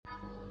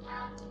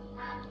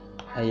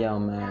Hey yo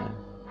man,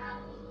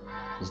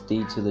 it's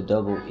D to the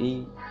double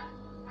E.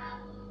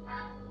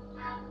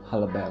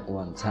 Holla back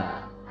one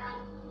time.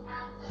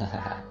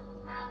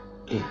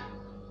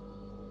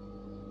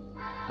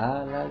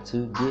 I like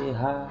to get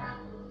high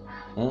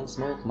and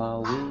smoke my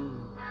weed.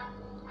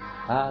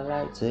 I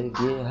like to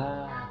get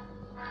high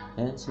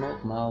and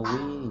smoke my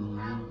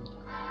weed.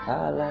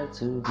 I like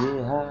to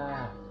get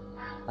high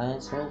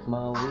and smoke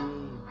my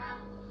weed.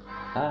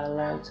 I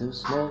like to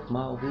smoke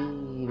my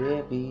weed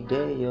every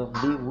day of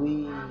the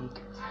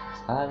week.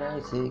 I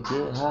like to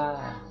get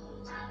high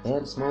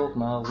and smoke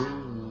my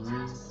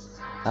weed.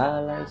 I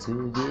like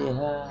to get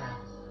high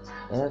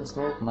and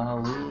smoke my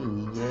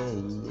weed,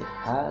 yeah.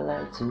 I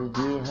like to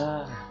get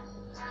high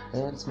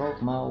and smoke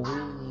my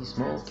weed.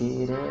 Smoke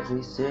it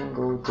every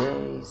single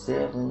day,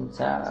 7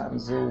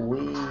 times a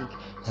week.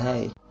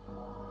 Hey,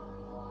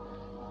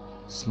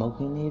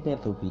 smoking it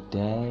every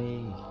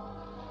day.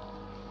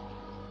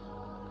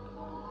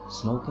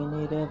 Smoking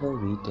it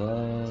every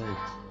day.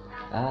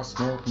 I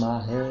smoke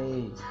my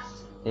hay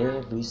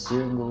every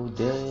single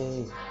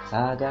day.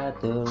 I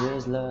got the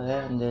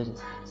Rizzler and the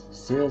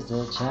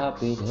scissor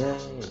chop it,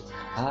 hey.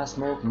 I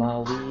smoke my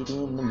weed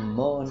in the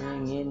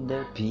morning, in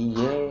the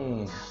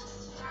PM.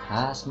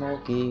 I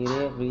smoke it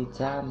every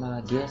time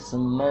I get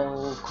some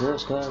more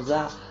kush, cause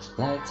I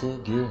like to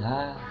get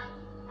high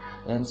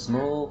and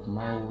smoke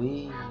my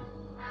weed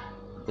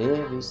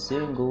every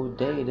single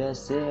day, that's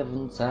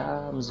 7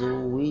 times a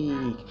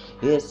week.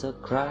 It's a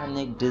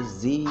chronic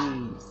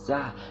disease,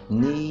 I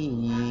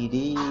need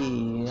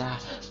it. I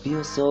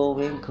feel so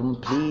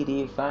incomplete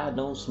if I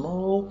don't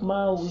smoke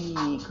my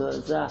weed,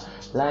 cause I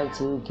like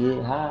to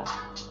get high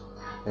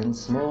and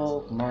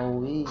smoke my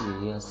weed.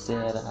 I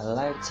said I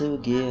like to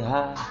get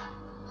high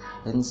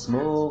and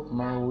smoke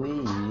my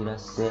weed. I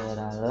said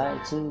I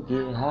like to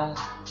get high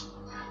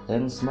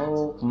and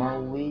smoke my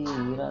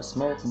weed. I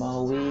smoke my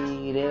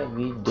weed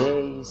every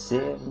day,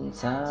 7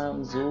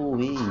 times a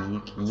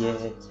week,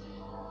 yeah.